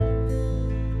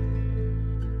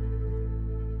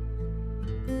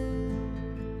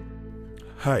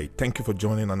Hi, thank you for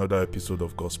joining another episode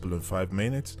of Gospel in 5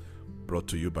 Minutes, brought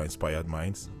to you by Inspired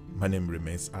Minds. My name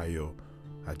remains Ayo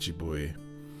Ajiboye.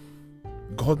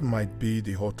 God might be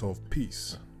the author of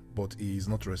peace, but He is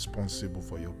not responsible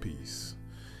for your peace.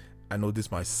 I know this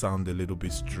might sound a little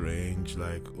bit strange,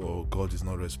 like, oh, God is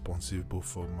not responsible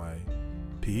for my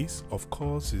peace. Of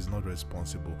course, He's not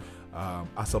responsible.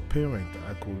 As a parent,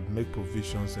 I could make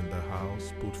provisions in the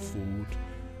house, put food,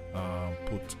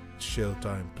 put shelter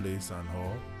in place and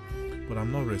all, but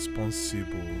I'm not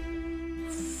responsible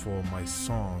for my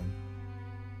son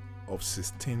of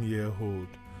 16-year-old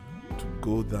to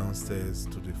go downstairs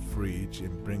to the fridge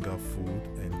and bring out food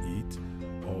and eat,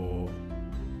 or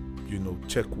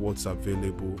check what's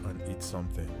available and eat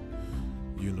something.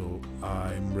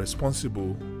 I'm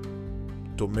responsible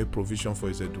to make provision for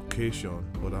his education,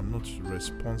 but I'm not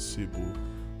responsible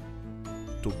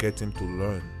to get him to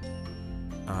learn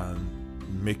and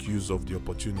make use of the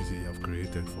opportunity I have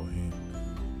created for him.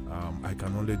 I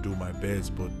can only do my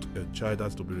best, but a child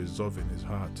has to be resolved in his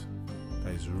heart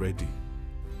that is ready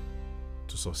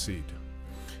to succeed.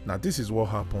 Now, this is what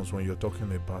happens when you're talking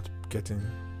about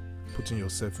putting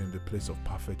yourself in the place of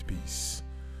perfect peace.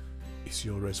 It's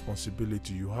your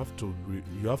responsibility. You have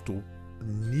to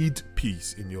need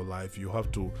peace in your life. You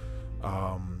have to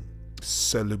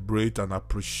celebrate and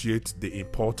appreciate the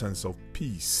importance of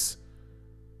peace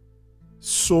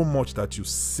so much that you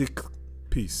seek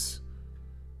peace.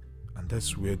 And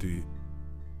that's where the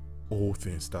whole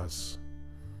thing starts.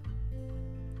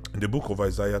 In the book of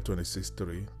Isaiah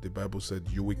 26:3, the Bible said,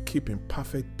 "You will keep in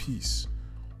perfect peace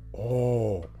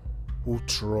all who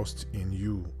trust in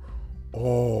you,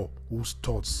 all whose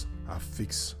thoughts are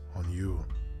fixed on you."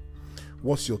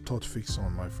 What's your thought fixed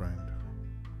on, my friend?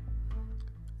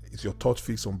 Is your thought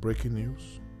fixed on breaking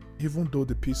news? Even though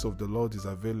the peace of the Lord is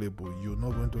available, you're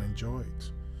not going to enjoy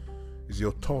it. Is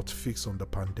your thought fixed on the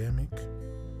pandemic?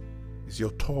 Is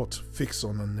your thought fixed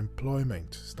on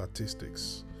unemployment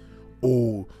statistics?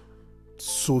 Oh,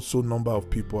 so number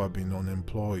of people have been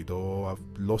unemployed or have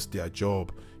lost their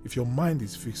job. If your mind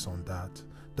is fixed on that,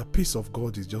 the peace of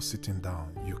God is just sitting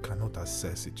down. You cannot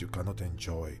access it. You cannot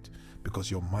enjoy it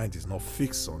because your mind is not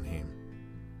fixed on Him.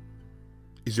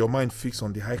 Is your mind fixed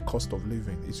on the high cost of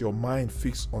living? Is your mind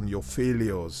fixed on your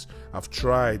failures? I've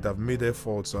tried, I've made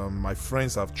efforts, my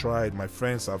friends have tried, my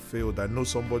friends have failed. I know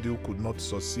somebody who could not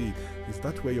succeed. Is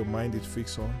that where your mind is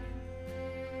fixed on?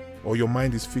 Or your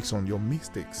mind is fixed on your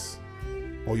mistakes?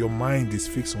 Or your mind is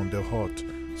fixed on the hurt?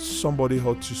 Somebody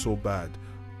hurt you so bad.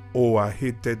 Oh, I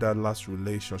hated that last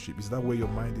relationship. Is that where your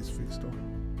mind is fixed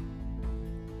on?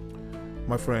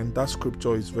 My friend, that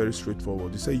scripture is very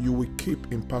straightforward. It says, "You will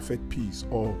keep in perfect peace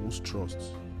all whose trust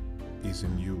is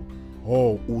in you,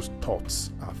 all whose thoughts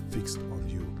are fixed on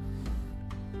you."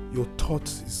 Your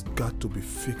thoughts has got to be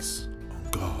fixed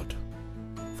on God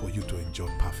for you to enjoy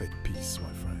perfect peace,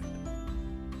 my friend.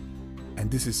 And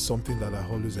this is something that I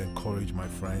always encourage my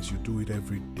friends. You do it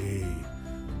every day.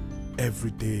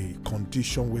 Every day.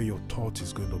 Condition where your thought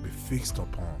is going to be fixed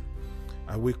upon.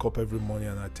 I wake up every morning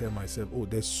and I tell myself, oh,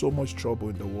 there's so much trouble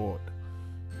in the world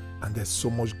and there's so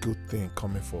much good thing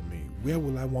coming for me. Where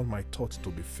will I want my thoughts to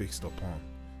be fixed upon?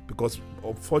 Because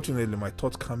unfortunately, my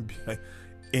thoughts can't be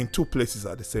in two places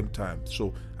at the same time.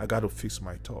 So I got to fix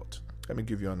my thought. Let me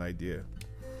give you an idea.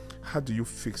 How do you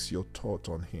fix your thought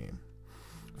on Him?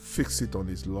 Fix it on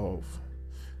His love.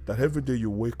 That every day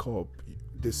you wake up,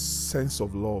 the sense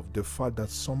of love, the fact that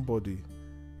somebody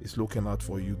is looking out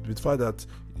for you, the fact that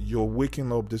you're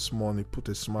waking up this morning, put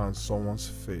a smile on someone's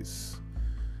face,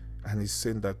 and He's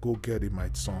saying that, go get it, my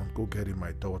son, go get it,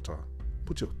 my daughter.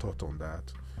 Put your thought on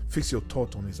that. Fix your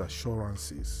thought on His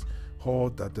assurances, all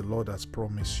that the Lord has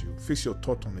promised you. Fix your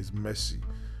thought on His mercy.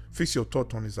 Fix your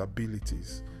thought on His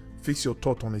abilities. Fix your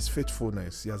thought on His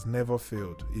faithfulness. He has never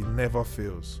failed. He never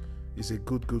fails. He's a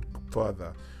good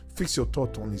Father. Fix your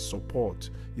thought on His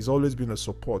support. He's always been a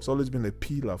support. He's always been a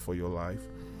pillar for your life.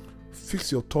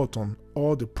 Fix your thought on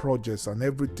all the projects and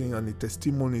everything and the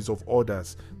testimonies of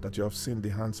others that you have seen the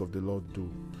hands of the Lord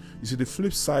do. You see, the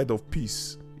flip side of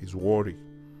peace is worry.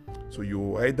 So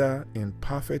you're either in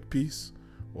perfect peace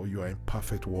or you are in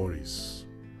perfect worries.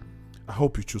 I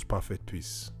hope you choose perfect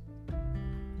peace.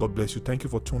 God bless you. Thank you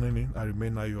for tuning in. I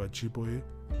remain Ayo Ajiboye,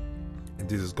 and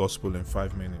this is Gospel in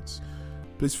 5 Minutes.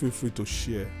 Please feel free to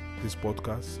share this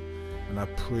podcast, and I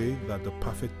pray that the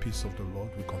perfect peace of the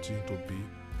Lord will continue to be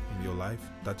in your life,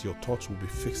 that your thoughts will be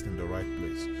fixed in the right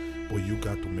place. But you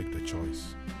got to make the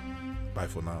choice. Bye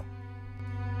for now.